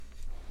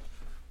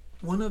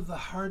One of the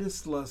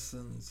hardest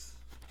lessons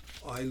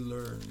I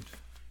learned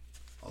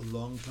a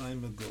long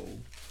time ago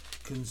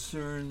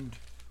concerned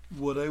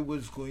what I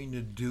was going to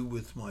do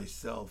with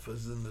myself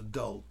as an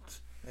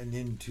adult and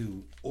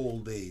into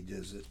old age,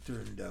 as it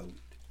turned out.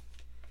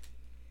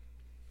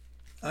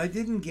 I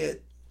didn't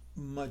get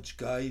much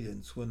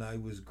guidance when I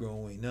was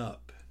growing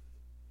up.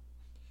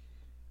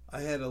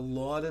 I had a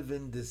lot of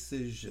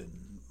indecision.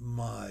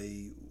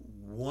 My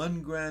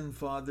one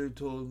grandfather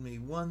told me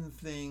one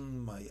thing,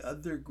 my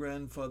other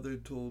grandfather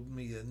told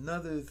me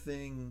another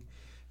thing.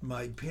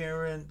 My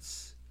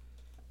parents,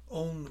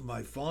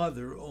 my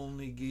father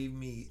only gave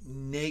me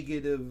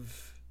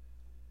negative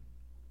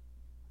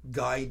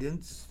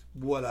guidance,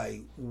 what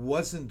I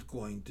wasn't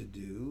going to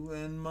do,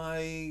 and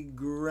my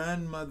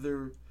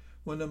grandmother,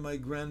 one of my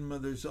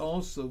grandmothers,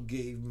 also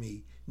gave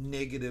me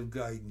negative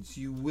guidance.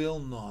 You will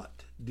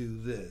not do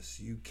this.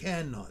 You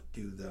cannot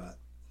do that.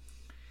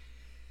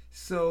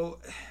 So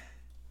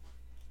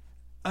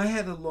I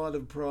had a lot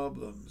of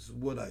problems.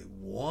 What I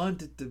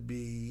wanted to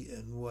be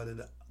and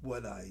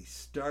what I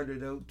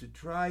started out to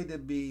try to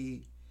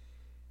be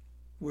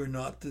were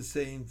not the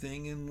same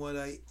thing, and what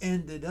I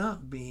ended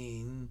up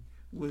being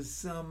was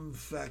some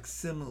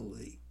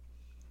facsimile.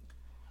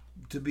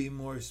 To be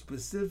more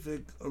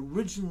specific,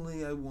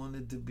 originally I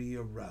wanted to be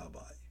a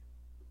rabbi.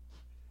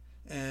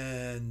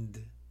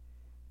 And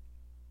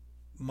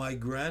my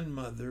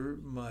grandmother,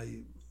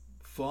 my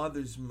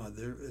father's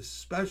mother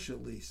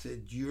especially,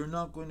 said, "You're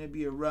not going to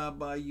be a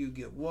rabbi. You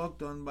get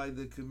walked on by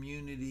the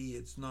community.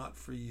 It's not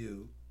for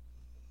you."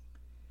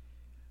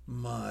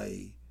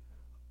 My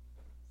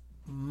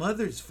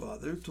mother's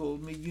father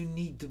told me, "You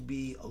need to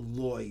be a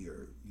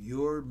lawyer.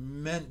 You're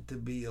meant to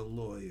be a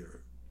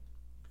lawyer."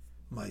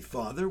 My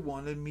father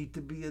wanted me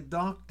to be a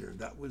doctor.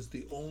 That was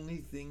the only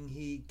thing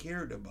he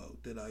cared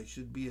about, that I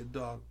should be a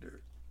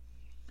doctor.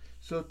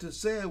 So to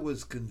say I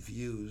was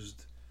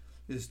confused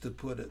is to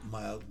put it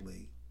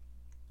mildly.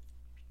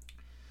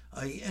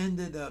 I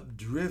ended up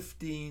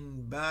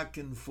drifting back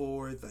and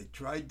forth. I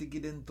tried to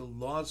get into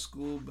law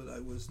school, but I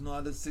was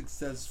not a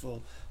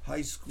successful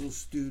high school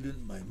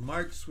student. My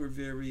marks were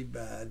very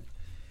bad.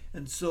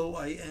 And so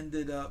I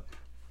ended up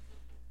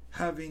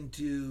having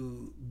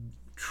to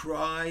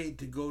try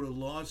to go to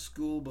law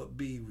school but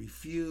be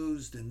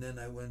refused. And then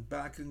I went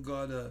back and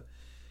got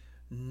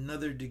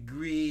another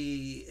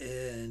degree,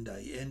 and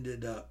I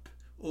ended up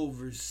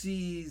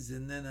overseas.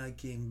 And then I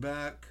came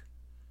back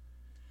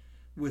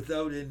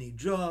without any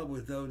job,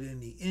 without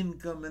any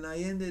income, and I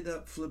ended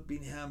up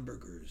flipping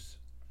hamburgers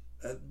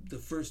at the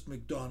first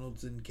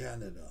McDonald's in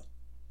Canada.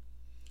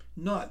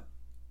 Not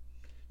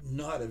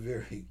a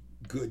very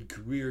good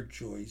career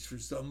choice for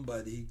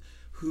somebody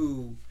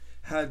who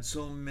had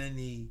so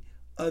many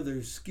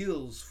other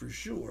skills, for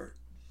sure.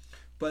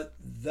 But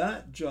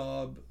that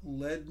job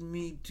led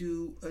me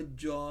to a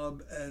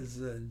job as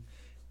an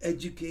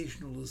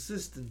educational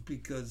assistant,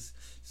 because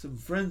some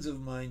friends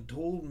of mine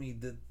told me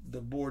that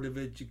the Board of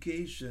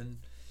Education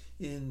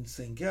in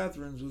St.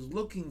 Catharines was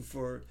looking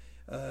for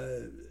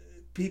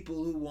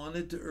people who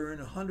wanted to earn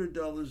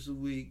 $100 a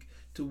week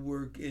to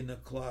work in a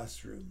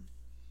classroom.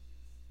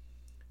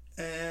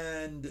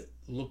 And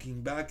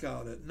looking back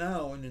at it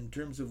now, and in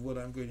terms of what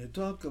I'm going to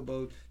talk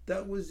about,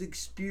 that was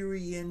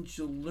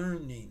experiential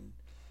learning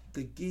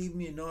that gave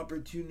me an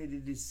opportunity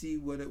to see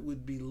what it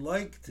would be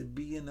like to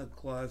be in a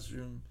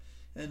classroom.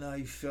 And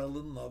I fell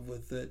in love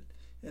with it,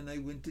 and I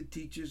went to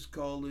teachers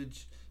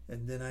college,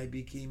 and then I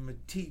became a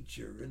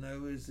teacher, and I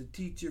was a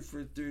teacher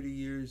for 30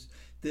 years.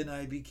 Then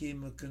I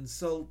became a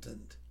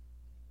consultant,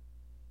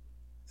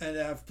 and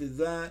after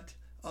that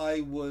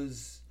I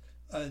was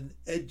an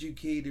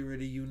educator at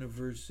a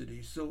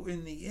university. So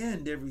in the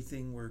end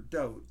everything worked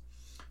out,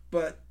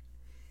 but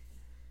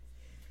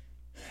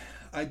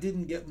I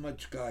didn't get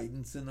much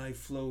guidance, and I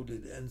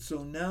floated. And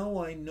so now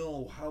I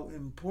know how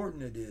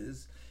important it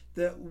is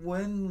that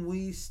when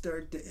we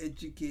start to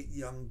educate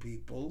young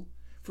people,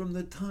 from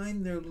the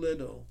time they're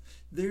little,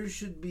 there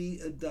should be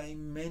a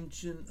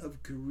dimension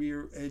of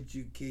career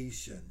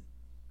education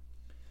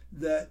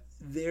that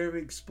they're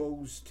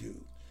exposed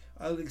to.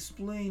 I'll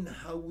explain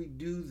how we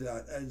do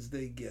that as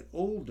they get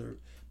older,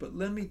 but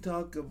let me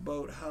talk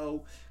about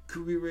how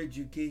career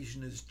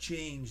education has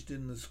changed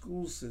in the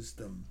school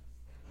system.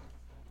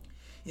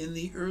 In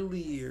the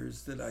early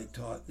years that I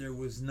taught, there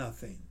was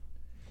nothing.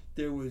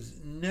 There was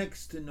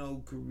next to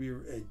no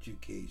career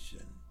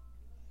education.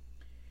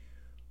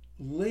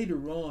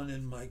 Later on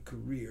in my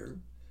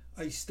career,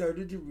 I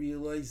started to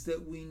realize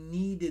that we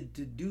needed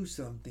to do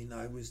something.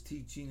 I was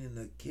teaching in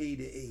a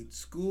K-8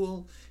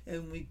 school,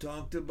 and we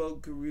talked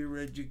about career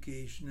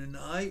education, and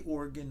I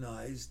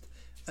organized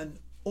an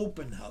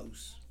open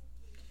house.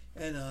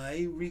 And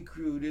I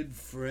recruited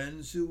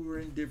friends who were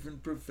in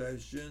different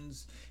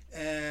professions,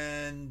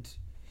 and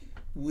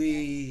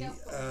we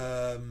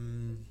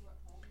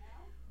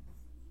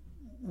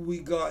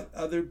got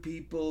other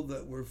people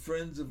that were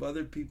friends of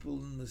other people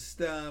in the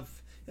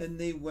staff, and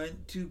they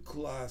went to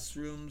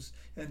classrooms,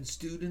 and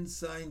students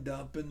signed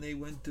up, and they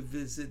went to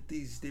visit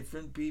these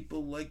different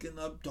people, like an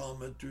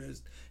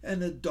optometrist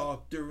and a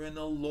doctor and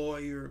a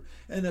lawyer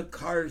and a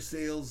car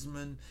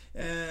salesman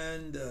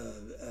and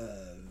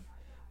a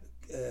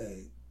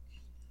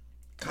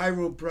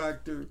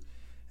chiropractor.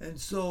 And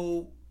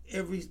so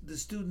the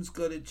students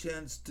got a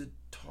chance to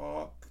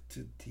talk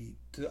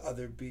to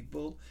other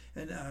people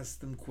and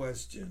ask them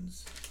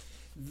questions.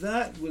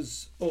 That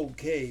was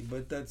okay,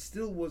 but that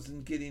still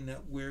wasn't getting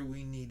at where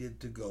we needed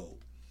to go.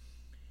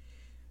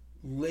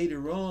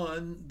 Later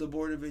on, the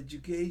Board of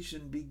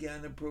Education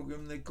began a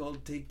program they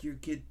called Take Your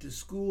Kid to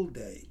School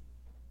Day.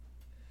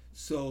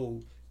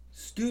 So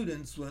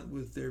students went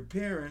with their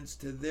parents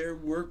to their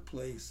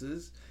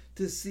workplaces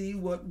to see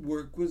what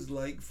work was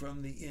like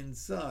from the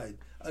inside.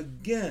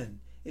 Again,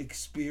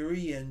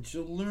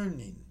 experiential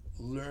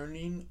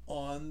learning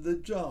on the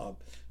job,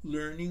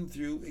 learning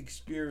through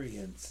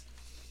experience.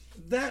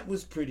 That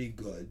was pretty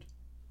good,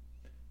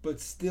 but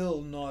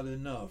still not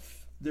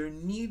enough. There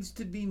needs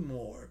to be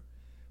more.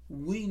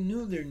 We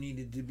knew there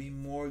needed to be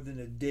more than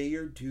a day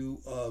or two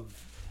of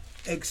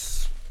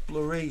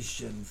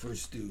exploration for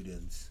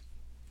students.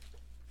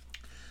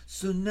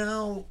 So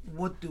now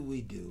what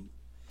do?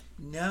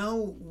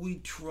 Now we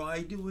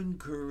try to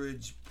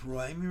encourage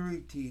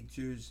primary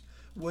teachers,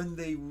 when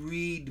they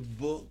read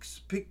books,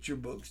 picture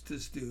books to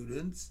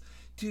students,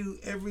 to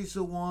every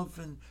so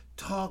often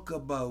talk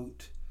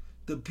about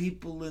the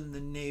people in the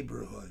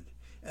neighborhood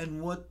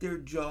and what their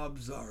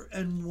jobs are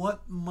and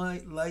what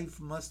life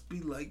must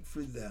be like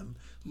for them,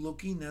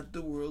 looking at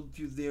the world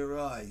through their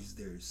eyes,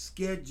 their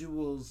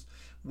schedules,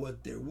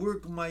 what their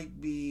work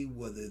might be,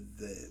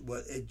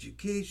 what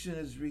education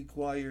is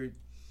required.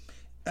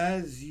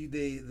 As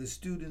the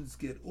students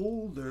get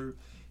older,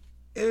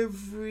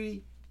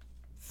 everything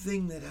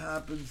that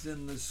happens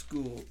in the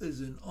school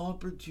is an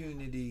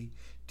opportunity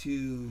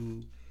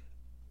to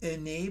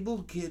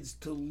enable kids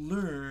to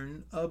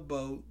learn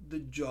about the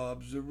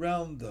jobs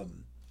around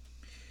them.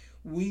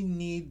 We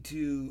need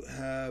to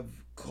have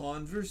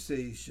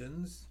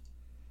conversations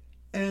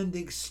and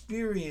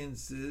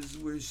experiences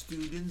where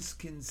students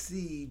can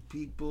see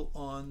people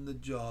on the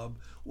job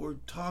or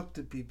talk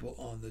to people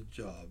on the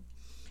job.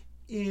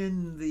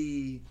 In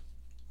the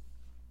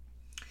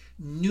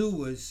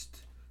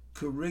newest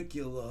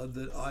curricula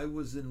that I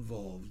was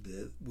involved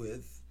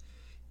with,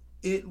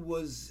 it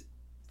was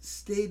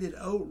stated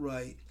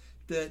outright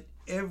that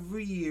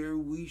every year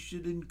we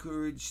should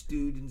encourage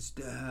students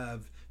to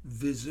have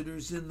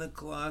visitors in the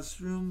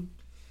classroom,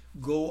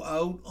 go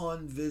out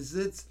on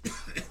visits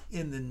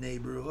in the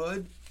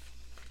neighborhood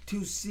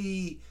to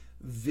see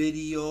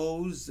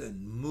videos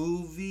and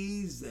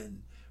movies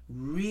and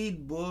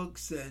read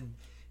books and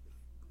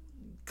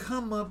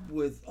come up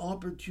with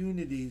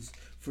opportunities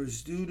for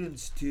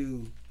students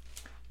to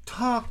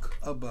talk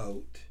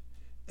about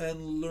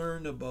and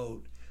learn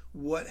about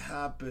what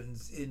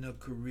happens in a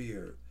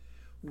career.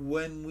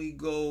 When we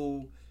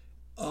go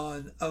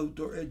on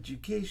outdoor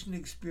education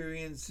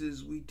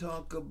experiences, we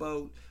talk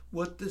about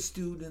what the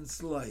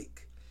students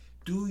like.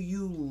 Do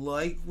you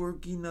like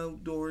working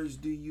outdoors?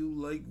 Do you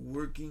like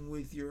working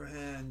with your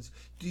hands?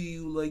 Do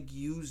you like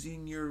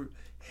using your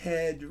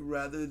head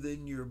rather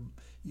than your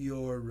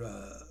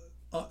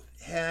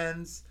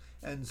hands,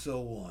 and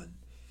so on?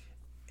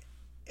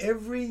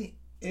 Every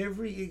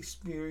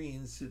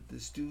experience that the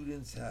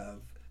students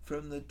have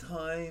from the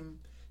time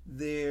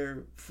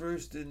they're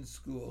first in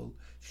school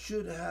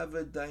should have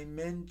a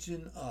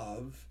dimension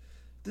of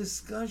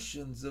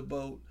discussions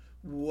about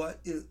what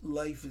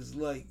life is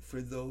like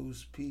for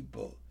those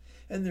people.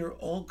 And there are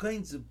all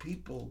kinds of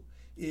people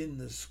in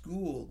the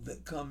school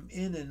that come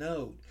in and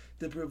out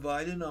that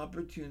provide an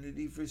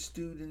opportunity for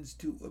students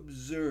to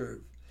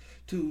observe,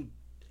 to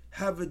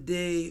have a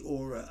day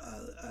or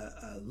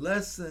a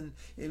lesson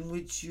in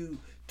which you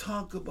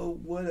talk about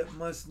what it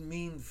must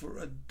mean for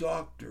a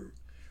doctor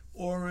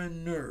or a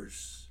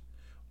nurse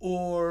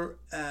or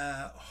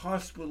a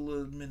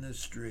hospital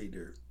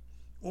administrator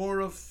or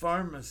a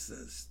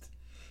pharmacist.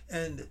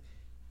 And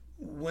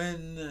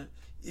when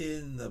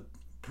in the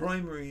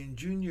primary and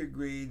junior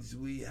grades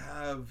we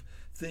have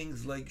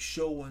things like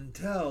show and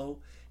tell,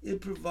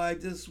 it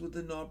provides us with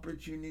an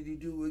opportunity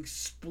to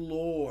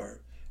explore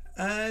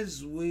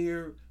as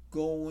we're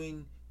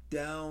going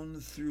down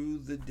through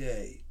the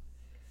day.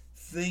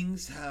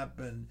 Things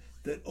happen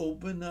that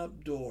open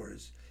up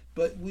doors,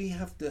 but we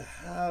have to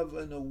have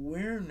an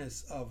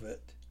awareness of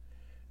it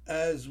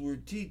as we're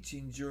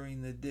teaching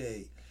during the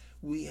day.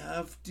 We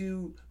have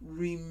to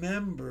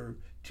remember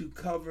to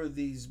cover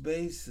these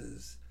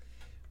bases.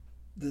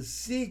 The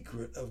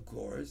secret, of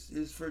course,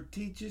 is for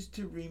teachers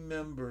to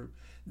remember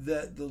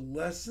that the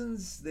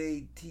lessons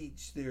they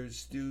teach their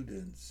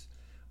students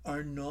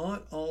are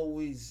not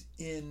always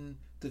in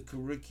the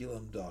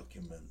curriculum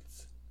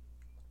documents.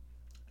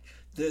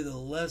 They're the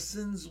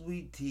lessons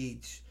we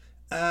teach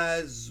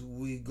as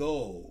we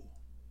go,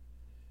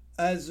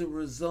 as a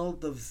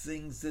result of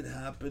things that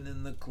happen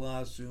in the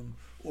classroom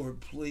or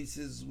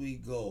places we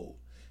go.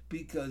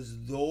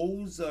 because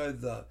those are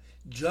the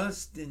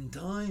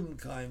just-in-time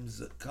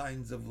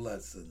kinds of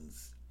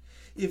lessons.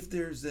 If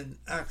there's an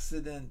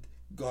accident,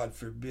 God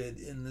forbid,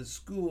 in the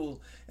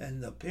school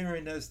and the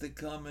parent has to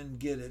come and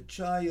get a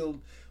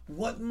child,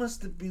 what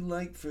must it be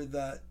like for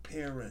that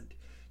parent?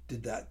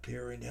 Did that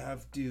parent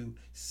have to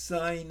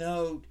sign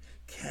out?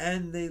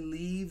 Can they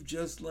leave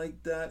just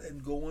like that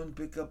and go and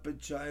pick up a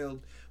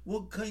child?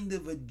 What kind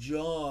of a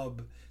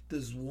job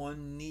does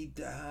one need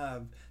to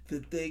have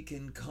that they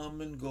can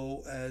come and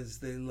go as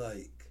they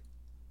like?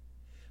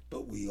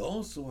 But we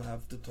also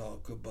have to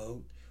talk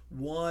about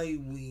why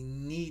we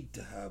need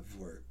to have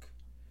work,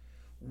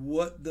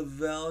 what the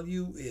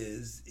value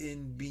is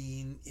in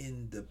being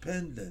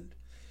independent.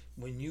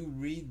 When you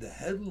read the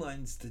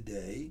headlines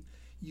today,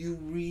 you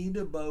read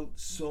about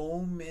so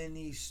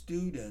many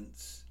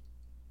students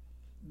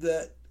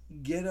that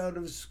get out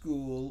of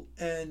school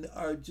and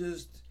are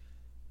just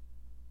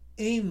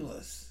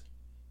aimless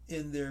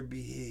in their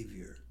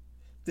behavior.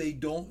 They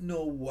don't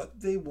know what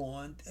they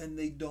want and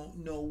they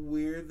don't know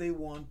where they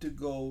want to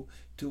go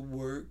to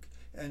work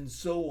and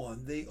so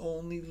on. They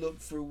only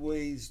look for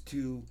ways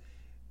to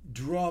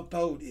drop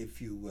out,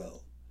 if you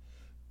will.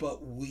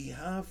 But we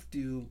have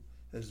to,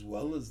 as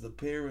well as the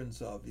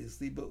parents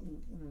obviously, but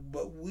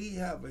we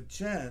have a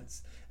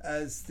chance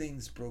as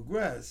things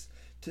progress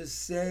to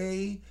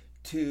say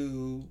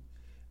to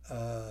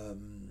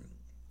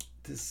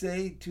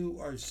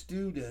our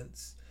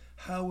students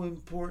how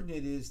important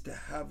it is to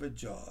have a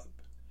job,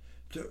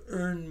 to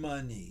earn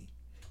money,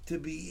 to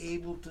be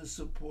able to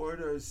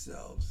support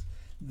ourselves,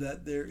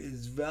 that there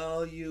is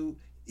value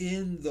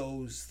in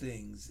those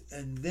things.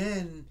 And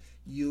then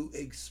you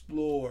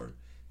explore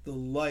the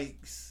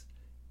likes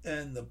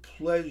and the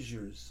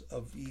pleasures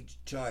of each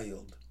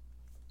child.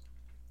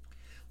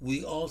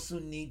 We also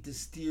need to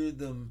steer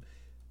them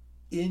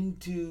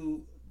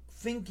into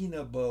thinking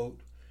about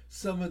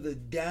some of the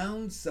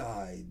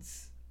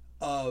downsides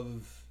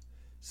of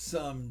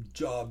some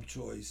job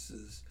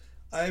choices.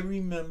 I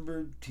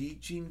remember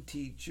teaching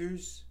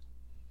teachers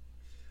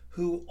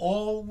who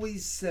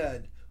always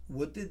said,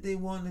 what did they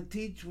want to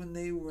teach when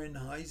they were in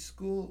high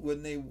school,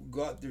 when they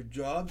got their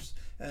jobs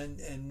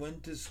and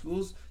went to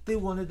schools? They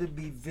wanted to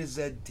be phys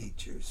ed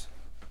teachers.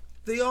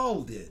 They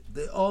all did.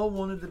 They all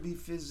wanted to be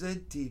phys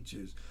ed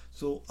teachers.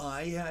 So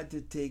I had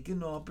to take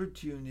an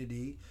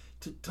opportunity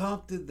to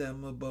talk to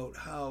them about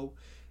how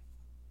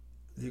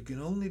there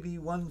can only be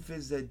one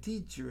phys ed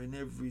teacher in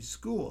every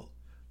school.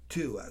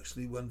 Two,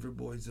 actually, one for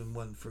boys and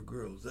one for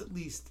girls, at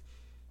least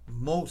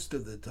most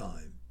of the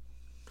time.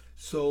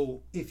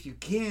 So if you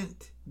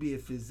can't be a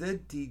phys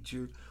ed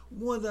teacher,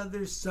 what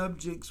other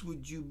subjects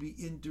would you be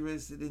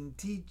interested in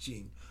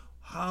teaching?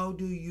 How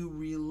do you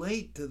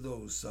relate to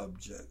those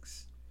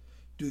subjects?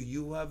 Do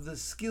you have the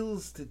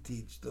skills to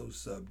teach those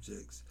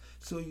subjects?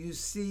 So you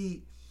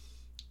see,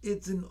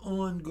 it's an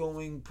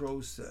ongoing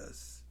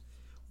process.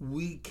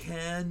 We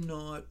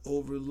cannot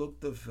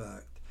overlook the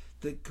fact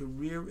that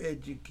career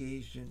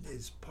education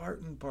is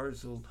part and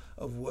parcel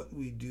of what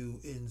we do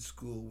in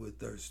school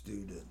with our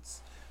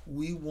students.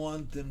 We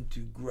want them to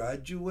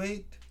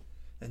graduate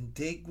and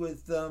take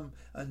with them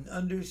an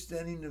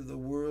understanding of the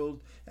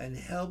world and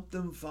help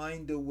them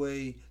find a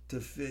way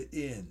to fit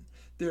in.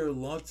 There are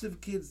lots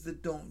of kids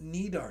that don't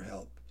need our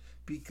help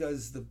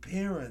because the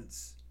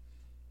parents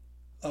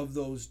of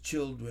those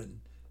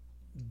children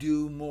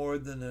do more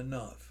than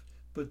enough.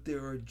 But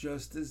there are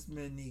just as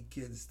many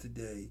kids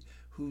today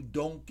who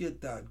don't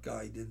get that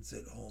guidance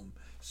at home.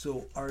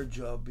 So our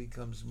job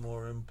becomes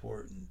more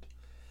important.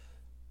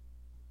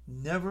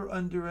 Never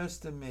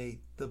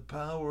underestimate the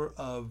power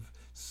of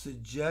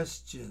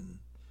suggestion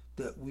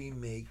that we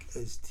make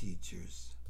as teachers.